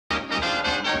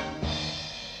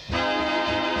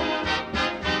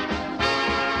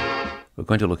We're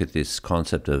going to look at this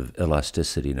concept of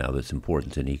elasticity now that's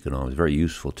important in economics, a very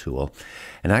useful tool.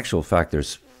 In actual fact,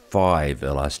 there's 5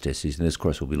 elasticities. In this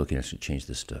course, we'll be looking, I should change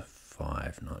this to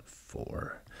 5, not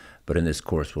 4. But in this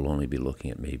course, we'll only be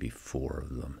looking at maybe 4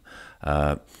 of them.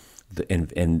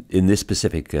 And in this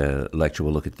specific lecture,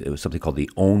 we'll look at something called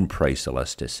the own price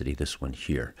elasticity, this one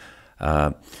here.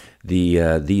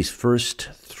 These first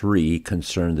 3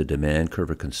 concern the demand curve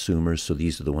of consumers, so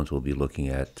these are the ones we'll be looking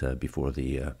at before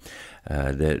we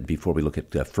look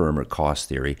at firm or cost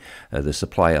theory. The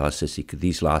supply elasticity,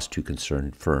 these last 2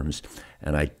 concern firms,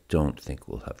 and I don't think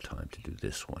we'll have time to do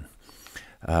this one.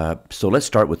 So let's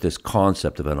start with this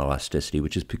concept of an elasticity,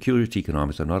 which is peculiar to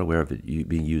economics. I'm not aware of it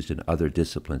being used in other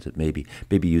disciplines. It may be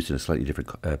used in a slightly different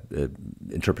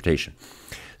interpretation.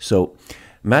 So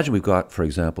imagine we've got, for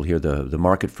example, here the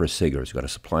market for cigarettes. We've got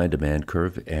a supply and demand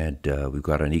curve, and we've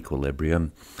got an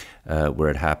equilibrium where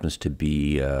it happens to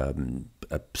be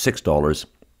 $6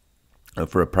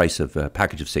 for a price of a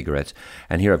package of cigarettes.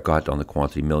 And here I've got on the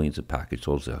quantity millions of packages,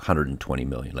 so it's 120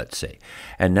 million, let's say.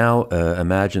 And now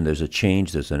imagine there's a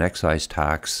change, there's an excise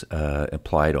tax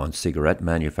applied on cigarette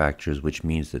manufacturers, which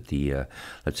means that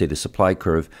let's say the supply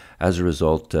curve, as a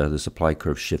result, the supply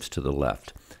curve shifts to the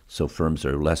left. So firms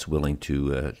are less willing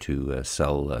to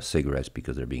sell cigarettes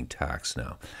because they're being taxed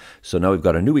now. So now we've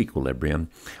got a new equilibrium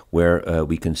where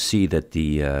we can see that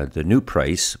the new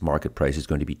price, market price, is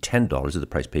going to be $10, is the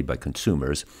price paid by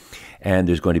consumers, and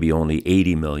there's going to be only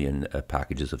 80 million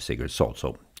packages of cigarettes sold.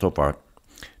 So far,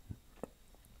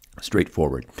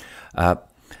 straightforward.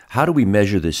 How do we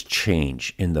measure this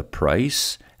change in the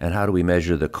price, and how do we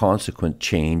measure the consequent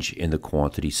change in the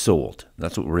quantity sold?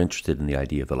 That's what we're interested in, the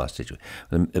idea of elasticity.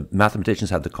 Mathematicians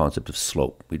have the concept of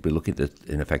slope. We'd be looking at,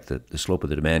 in effect, the slope of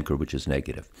the demand curve, which is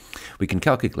negative. We can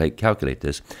calculate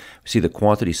this. We see the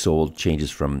quantity sold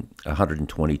changes from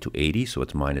 120 to 80, so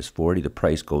it's minus 40. The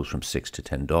price goes from $6 to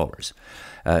 $10.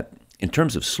 In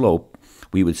terms of slope,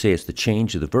 we would say it's the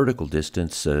change of the vertical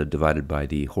distance divided by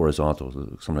the horizontal,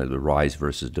 something like the rise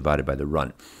versus divided by the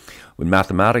run. In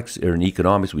mathematics or in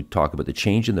economics, we talk about the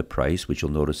change in the price, which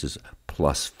you'll notice is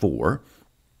plus 4.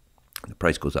 The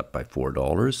price goes up by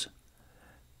 $4.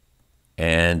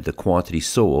 And the quantity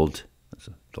sold, there's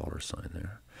a dollar sign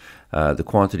there, the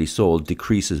quantity sold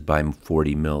decreases by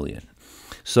 40 million.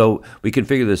 So we can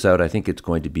figure this out. I think it's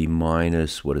going to be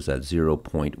minus, what is that,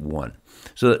 0.1.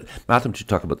 So mathematics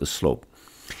talk about the slope.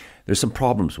 There's some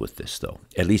problems with this, though,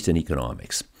 at least in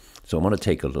economics. So I want to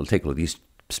take a look at these,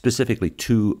 specifically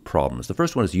 2 problems. The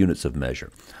first one is units of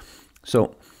measure.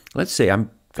 So let's say I've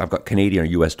got Canadian or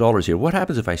US dollars here. What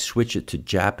happens if I switch it to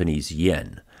Japanese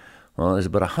yen? Well, there's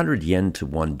about 100 yen to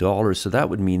 $1, so that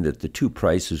would mean that the 2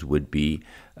 prices would be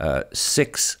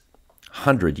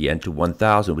 600 yen to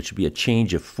 1,000, which would be a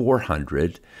change of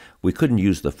 400. We couldn't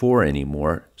use the 4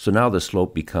 anymore, so now the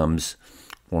slope becomes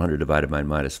 400 divided by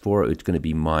minus 4, it's going to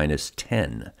be minus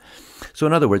 10. So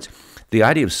in other words, the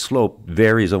idea of slope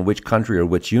varies on which country or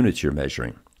which units you're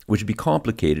measuring, which would be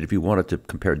complicated if you wanted to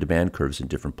compare demand curves in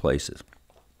different places.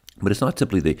 But it's not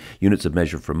simply the units of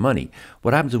measure for money.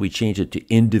 What happens if we change it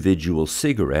to individual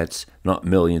cigarettes, not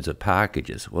millions of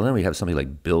packages? Well, then we have something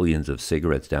like billions of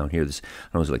cigarettes down here. This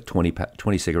is like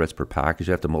 20 cigarettes per package.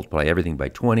 You have to multiply everything by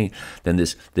 20. Then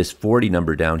this 40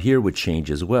 number down here would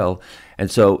change as well. And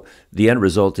so the end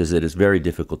result is that it's very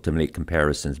difficult to make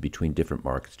comparisons between different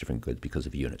markets, different goods because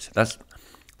of units. That's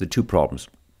the 2 problems.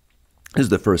 This is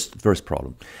the first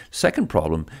problem. Second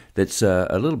problem that's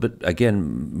a little bit,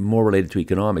 again, more related to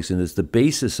economics, and is the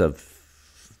basis of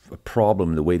a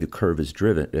problem, the way the curve is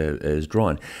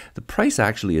drawn. The price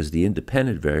actually is the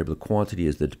independent variable. The quantity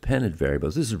is the dependent variable.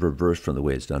 This is reversed from the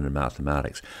way it's done in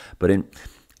mathematics. But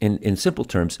in simple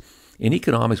terms, in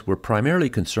economics, we're primarily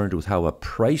concerned with how a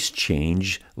price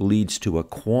change leads to a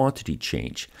quantity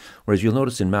change. Whereas you'll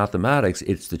notice in mathematics,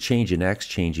 it's the change in X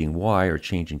changing Y, or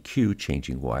change in Q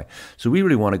changing Y. So we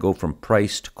really want to go from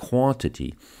price to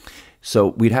quantity. So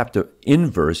we'd have to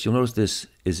inverse. You'll notice this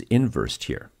is inversed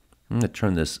here. I'm going to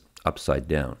turn this upside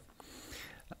down.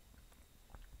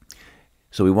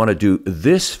 So we want to do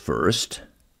this first,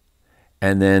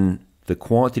 and then the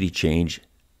quantity change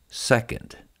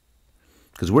second.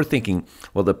 Because we're thinking,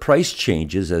 well, the price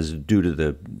changes as due to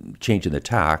the change in the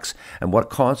tax, and what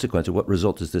consequence or what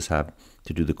result does this have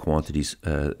to do the quantities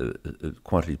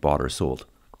bought or sold?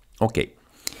 Okay.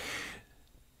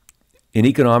 In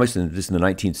economics, and this in the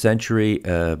 19th century,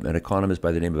 an economist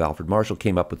by the name of Alfred Marshall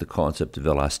came up with the concept of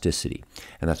elasticity,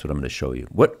 and that's what I'm going to show you.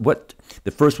 What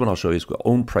the first one I'll show you is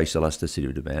own price elasticity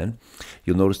of demand.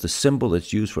 You'll notice the symbol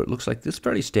that's used for it looks like this,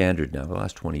 fairly standard now. The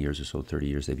last 20 years or so, 30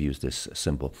 years, they've used this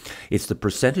symbol. It's the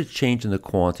percentage change in the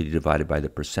quantity divided by the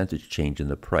percentage change in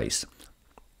the price.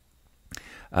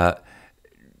 Bear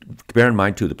in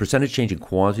mind, too, the percentage change in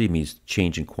quantity means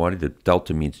change in quantity. The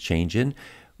delta means change in,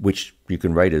 which you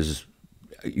can write as,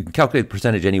 you can calculate the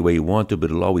percentage any way you want to,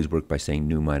 but it'll always work by saying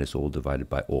new minus old divided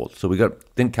by old. So we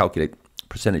got then calculate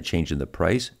percentage change in the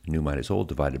price, new minus old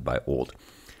divided by old.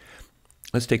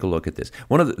 Let's take a look at this.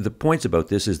 One of the points about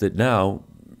this is that now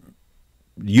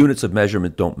units of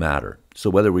measurement don't matter.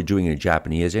 So whether we're doing it in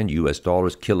Japanese yen, US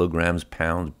dollars, kilograms,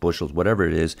 pounds, bushels, whatever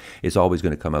it is, it's always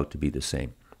going to come out to be the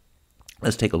same.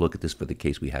 Let's take a look at this for the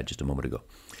case we had just a moment ago.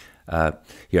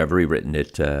 Here I've rewritten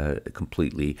it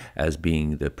completely as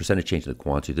being the percentage change in the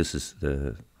quantity. This is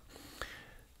the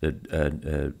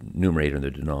numerator and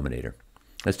the denominator.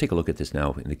 Let's take a look at this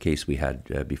now in the case we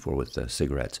had before with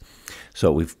cigarettes.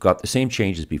 So we've got the same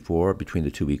change as before between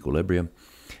the two equilibrium.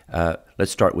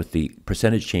 Let's start with the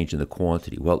percentage change in the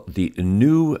quantity. Well, the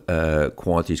new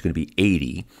quantity is going to be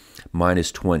 80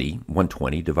 minus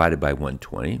 120 divided by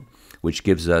 120, which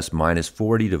gives us minus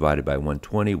 40 divided by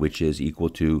 120, which is equal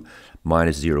to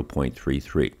minus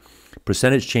 0.33.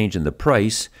 Percentage change in the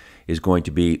price is going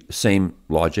to be the same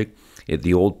logic. If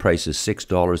the old price is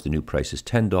 $6, the new price is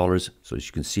 $10. So as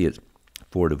you can see, it's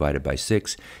 4 divided by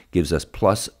 6 gives us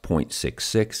plus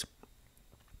 0.66.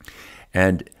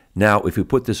 And now if we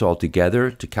put this all together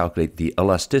to calculate the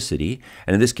elasticity,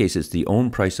 and in this case it's the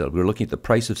own price, we're looking at the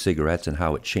price of cigarettes and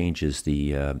how it changes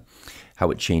the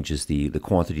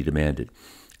quantity demanded.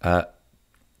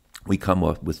 We come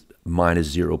up with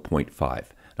minus 0.5.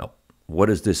 Now, what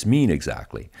does this mean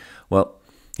exactly? Well,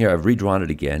 here I've redrawn it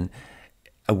again.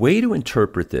 A way to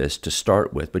interpret this to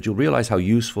start with, but you'll realize how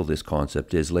useful this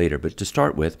concept is later, but to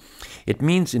start with, it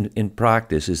means in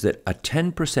practice is that a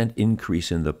 10%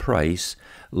 increase in the price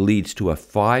leads to a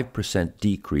 5%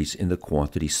 decrease in the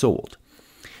quantity sold.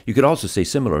 You could also say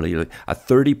similarly, a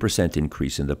 30%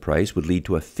 increase in the price would lead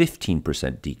to a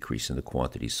 15% decrease in the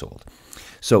quantity sold.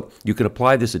 So you can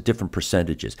apply this at different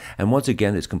percentages. And once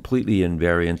again, it's completely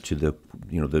invariant to the,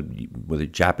 whether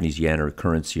Japanese yen or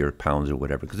currency or pounds or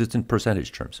whatever, because it's in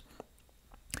percentage terms.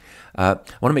 I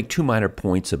want to make two minor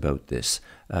points about this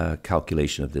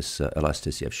calculation of this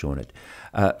elasticity. I've shown it.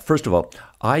 First of all,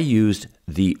 I used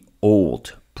the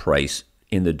old price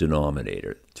in the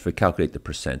denominator to calculate the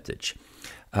percentage.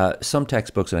 Some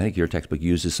textbooks, and I think your textbook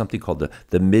uses something called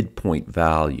the midpoint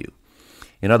value.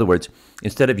 In other words,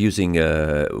 instead of using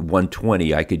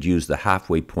 120, I could use the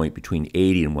halfway point between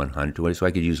 80 and 120, so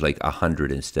I could use like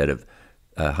 100 instead of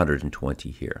 120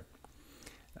 here.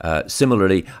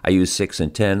 Similarly, I use 6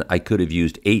 and 10. I could have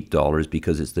used $8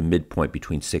 because it's the midpoint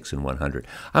between 6 and 100.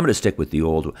 I'm going to stick with the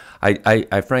old.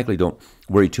 I frankly don't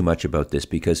worry too much about this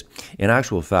because, in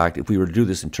actual fact, if we were to do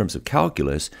this in terms of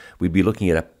calculus, we'd be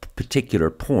looking at a particular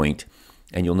point.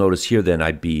 And you'll notice here then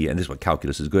I'd be, and this is what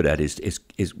calculus is good at, is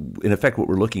in effect what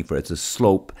we're looking for. It's a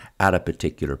slope at a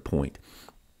particular point.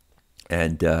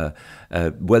 And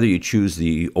whether you choose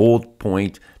the old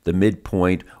point, the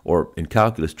midpoint, or in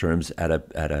calculus terms at a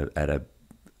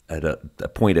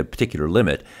point, a particular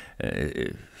limit,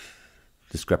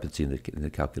 discrepancy in the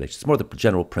calculation. It's more the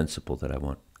general principle that I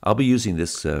want. I'll be using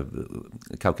this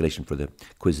calculation for the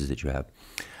quizzes that you have.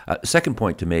 Second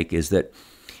point to make is that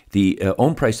the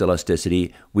own price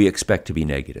elasticity we expect to be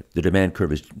negative. The demand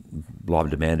curve is, law of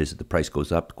demand is that the price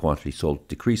goes up, the quantity sold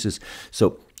decreases.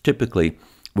 So typically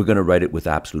we're going to write it with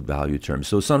absolute value terms.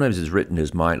 So sometimes it's written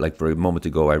as like for a moment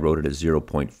ago I wrote it as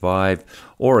 0.5,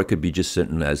 or it could be just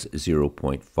written as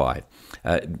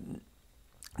 0.5.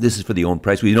 This is for the own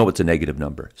price. We know it's a negative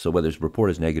number. So whether it's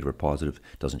reported as negative or positive,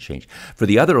 it doesn't change. For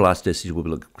the other elasticities, we'll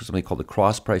look at something called the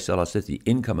cross-price elasticity,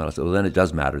 income elasticity. Well, then it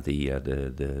does matter,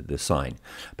 the sign.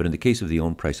 But in the case of the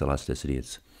own price elasticity,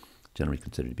 it's generally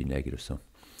considered to be negative. So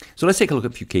let's take a look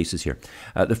at a few cases here.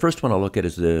 The first one I'll look at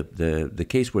is the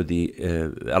case where the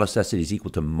elasticity is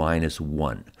equal to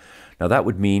 -1. Now that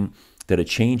would mean that a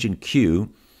change in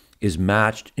Q is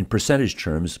matched in percentage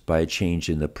terms by a change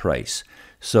in the price.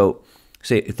 So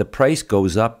say if the price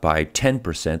goes up by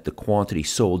 10%, the quantity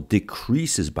sold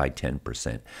decreases by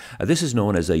 10%. This is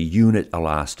known as a unit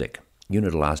elastic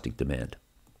demand.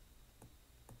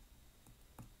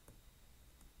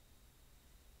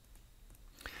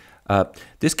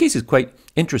 This case is quite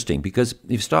interesting because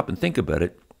if you stop and think about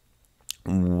it,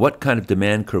 what kind of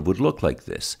demand curve would look like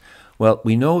this? Well,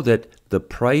 we know that the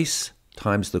price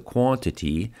times the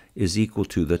quantity is equal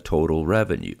to the total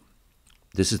revenue.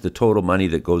 This is the total money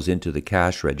that goes into the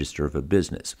cash register of a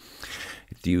business.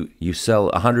 If you sell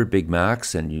 100 Big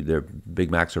Macs and their Big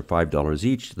Macs are $5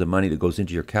 each, the money that goes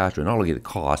into your cash register, not only the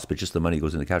cost, but just the money that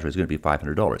goes into the cash register is going to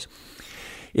be $500.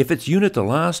 If it's unit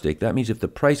elastic, that means if the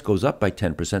price goes up by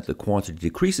 10%, the quantity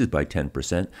decreases by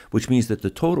 10%, which means that the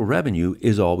total revenue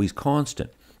is always constant.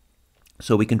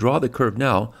 So we can draw the curve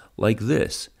now like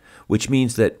this, which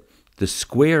means that the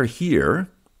square here,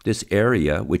 this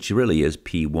area, which really is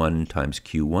P1 times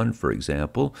Q1, for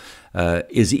example,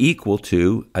 is equal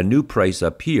to a new price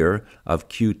up here of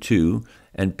Q2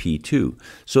 and P2.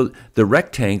 So the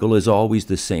rectangle is always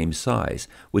the same size,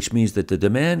 which means that the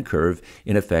demand curve,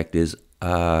 in effect, is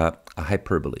a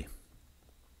hyperbole.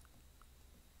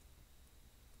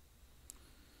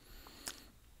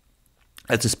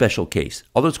 That's a special case,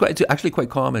 although it's actually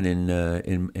quite common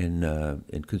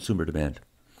in consumer demand.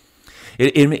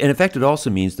 In effect, it also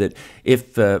means that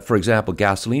if, for example,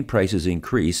 gasoline prices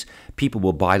increase, people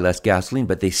will buy less gasoline,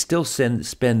 but they still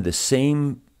spend the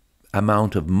same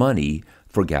amount of money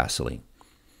for gasoline.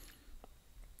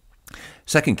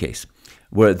 Second case,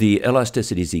 where the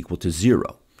elasticity is equal to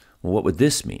 0. Well, what would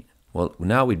this mean? Well,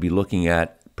 now we'd be looking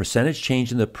at percentage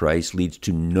change in the price leads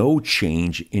to no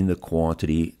change in the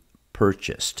quantity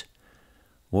purchased.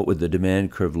 What would the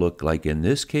demand curve look like in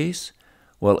this case?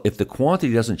 Well, if the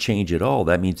quantity doesn't change at all,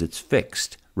 that means it's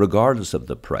fixed, regardless of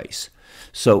the price.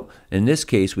 So in this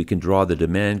case, we can draw the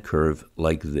demand curve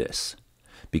like this,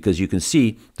 because you can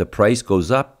see the price goes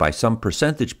up by some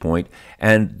percentage point,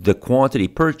 and the quantity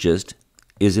purchased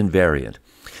is invariant.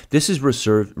 This is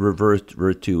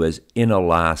referred to as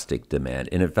inelastic demand.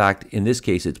 And in fact, in this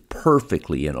case, it's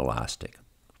perfectly inelastic.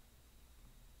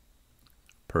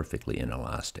 Perfectly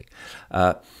inelastic.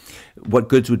 What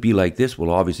goods would be like this?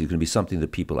 Well, obviously, it's going to be something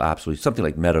that people absolutely, something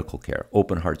like medical care,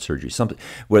 open heart surgery, something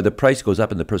where the price goes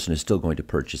up and the person is still going to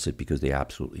purchase it because they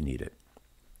absolutely need it.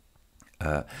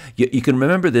 You can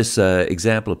remember this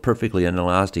example of perfectly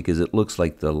inelastic as it looks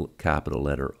like the capital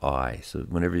letter I. So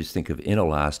whenever you think of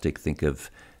inelastic, think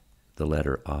of the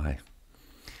letter I.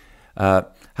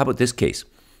 How about this case?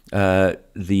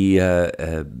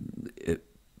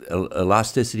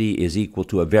 Elasticity is equal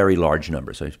to a very large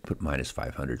number. So I put minus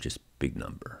 500, just big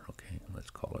number. Okay,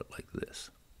 let's call it like this,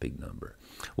 big number.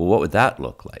 Well, what would that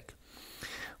look like?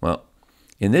 Well,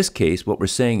 in this case, what we're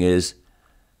saying is,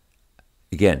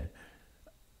 again,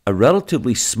 a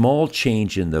relatively small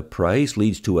change in the price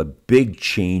leads to a big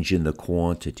change in the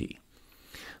quantity.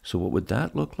 So what would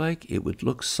that look like? It would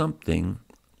look something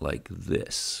like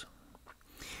this.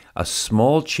 A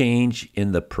small change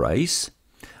in the price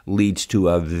leads to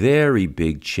a very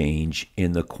big change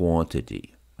in the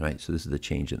quantity, right? So this is the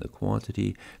change in the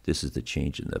quantity. This is the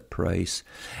change in the price.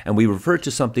 And we refer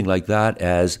to something like that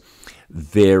as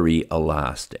very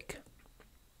elastic.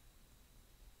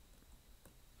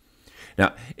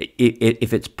 Now,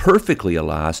 if it's perfectly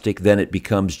elastic, then it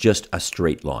becomes just a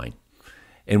straight line,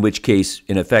 in which case,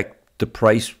 in effect,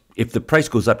 if the price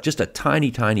goes up just a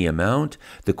tiny, tiny amount,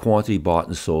 the quantity bought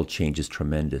and sold changes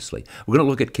tremendously. We're going to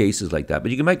look at cases like that,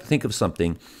 but you might think of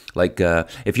something like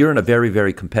if you're in a very,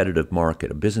 very competitive market,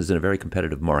 a business in a very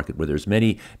competitive market where there's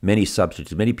many, many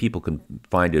substitutes, many people can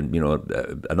find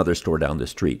another store down the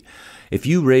street. If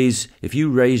you raise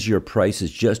your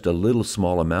prices just a little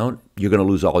small amount, you're going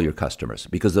to lose all your customers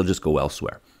because they'll just go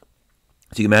elsewhere.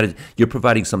 So you can imagine you're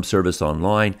providing some service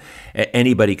online.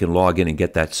 Anybody can log in and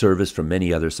get that service from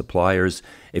many other suppliers.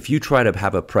 If you try to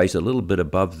have a price a little bit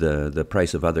above the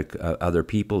price of other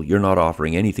people, you're not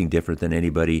offering anything different than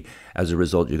anybody. As a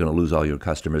result, you're going to lose all your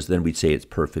customers. Then we'd say it's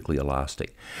perfectly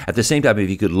elastic. At the same time, if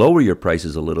you could lower your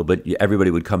prices a little bit,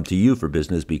 everybody would come to you for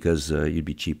business because you'd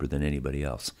be cheaper than anybody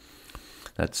else.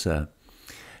 That's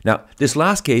now, this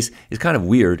last case is kind of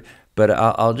weird, but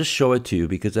I'll just show it to you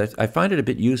because I find it a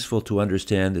bit useful to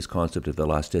understand this concept of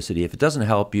elasticity. If it doesn't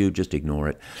help you, just ignore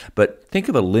it. But think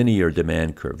of a linear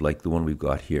demand curve like the one we've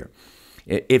got here.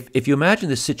 If you imagine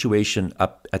the situation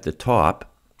up at the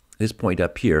top, this point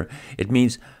up here, it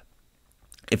means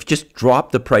if you just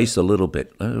drop the price a little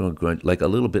bit, like a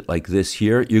little bit like this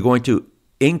here, you're going to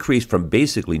increase from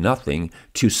basically nothing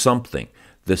to something,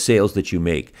 the sales that you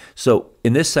make. So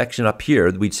in this section up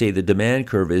here, we'd say the demand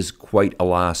curve is quite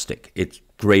elastic. It's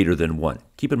greater than 1.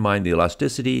 Keep in mind the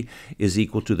elasticity is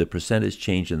equal to the percentage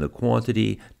change in the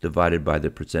quantity divided by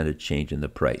the percentage change in the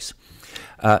price.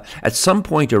 At some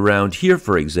point around here,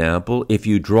 for example, if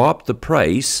you drop the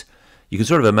price, you can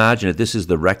sort of imagine it. This is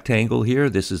the rectangle here.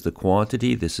 This is the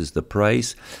quantity. This is the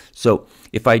price. So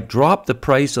if I drop the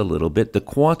price a little bit, the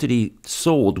quantity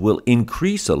sold will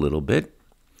increase a little bit,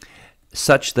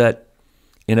 such that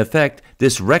in effect,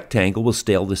 this rectangle will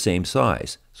stay the same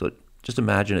size. So just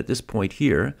imagine at this point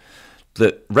here,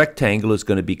 the rectangle is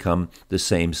going to become the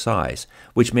same size,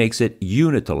 which makes it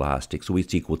unit elastic, so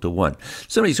it's equal to 1.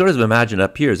 So you sort of imagine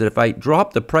up here is that if I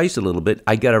drop the price a little bit,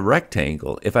 I get a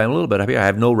rectangle. If I'm a little bit up here, I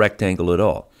have no rectangle at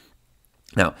all.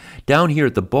 Now, down here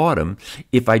at the bottom,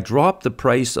 if I drop the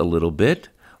price a little bit,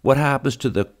 what happens to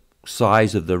the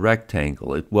size of the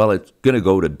rectangle? Well, it's going to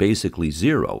go to basically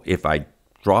 0. If I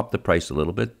drop the price a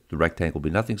little bit, the rectangle will be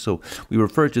nothing. So we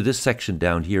refer to this section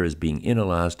down here as being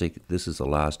inelastic. This is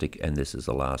elastic, and this is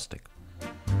elastic.